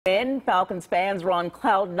Falcons fans were on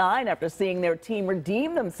cloud nine after seeing their team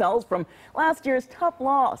redeem themselves from last year's tough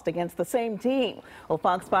loss against the same team. Well,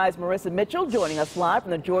 Fox 5's Marissa Mitchell joining us live from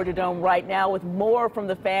the Georgia Dome right now with more from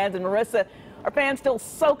the fans. And Marissa, are fans still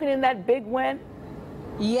soaking in that big win?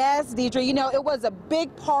 Yes, Deidre, you know, it was a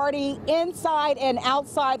big party inside and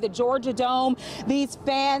outside the Georgia Dome. These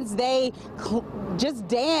fans, they just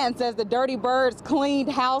danced as the Dirty Birds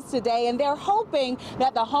cleaned house today, and they're hoping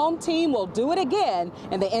that the home team will do it again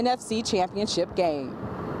in the NFC Championship game.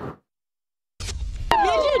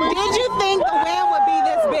 Did you think the win would be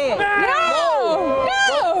this big?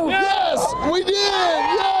 No! Yes, we did!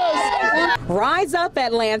 Yes! Rise up,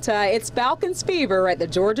 Atlanta. It's Falcons fever at the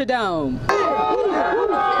Georgia Dome.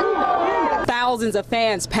 Thousands of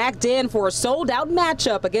fans packed in for a sold-out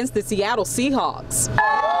matchup against the Seattle Seahawks.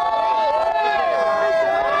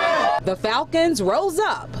 The Falcons rose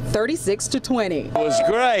up 36-20. It was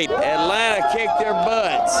great. Atlanta kicked their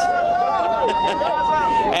butts.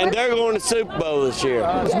 And they're going to Super Bowl this year.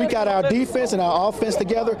 We got our defense and our offense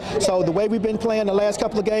together, so the way we've been playing the last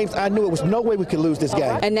couple of games, I knew it was no way we could lose this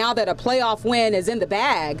game. And now that a playoff win is in the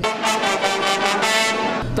bag,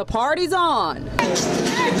 the party's on.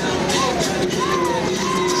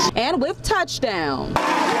 And with touchdown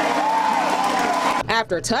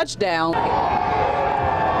after touchdown,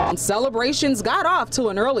 celebrations got off to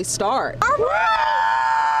an early start.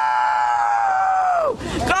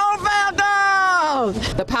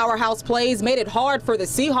 The powerhouse plays made it hard for the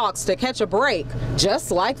Seahawks to catch a break,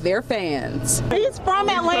 just like their fans. He's from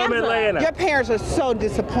Atlanta. Your parents are so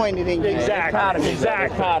disappointed in you. Exactly.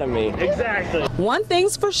 Exactly. One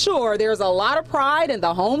thing's for sure, there's a lot of pride in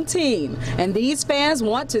the home team, and these fans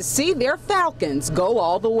want to see their Falcons go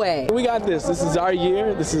all the way. We got this. This is our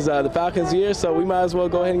year. This is the Falcons' year, so we might as well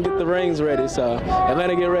go ahead and get the rings ready. So,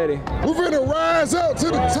 Atlanta, get ready. We're going to rise up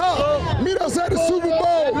to the top. Meet us at the Super Bowl.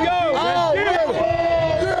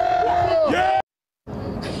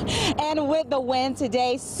 And with the win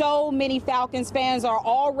today, so many Falcons fans are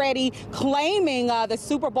already claiming the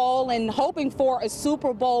Super Bowl and hoping for a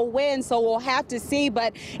Super Bowl win. So we'll have to see.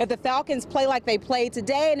 But if the Falcons play like they played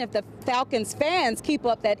today, and if the Falcons fans keep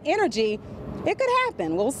up that energy, it could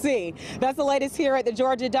happen. We'll see. That's the latest here at the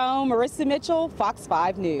Georgia Dome. Marissa Mitchell, Fox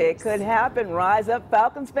 5 News. It could happen. Rise up,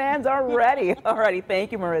 Falcons fans are ready. All righty.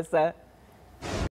 Thank you, Marissa.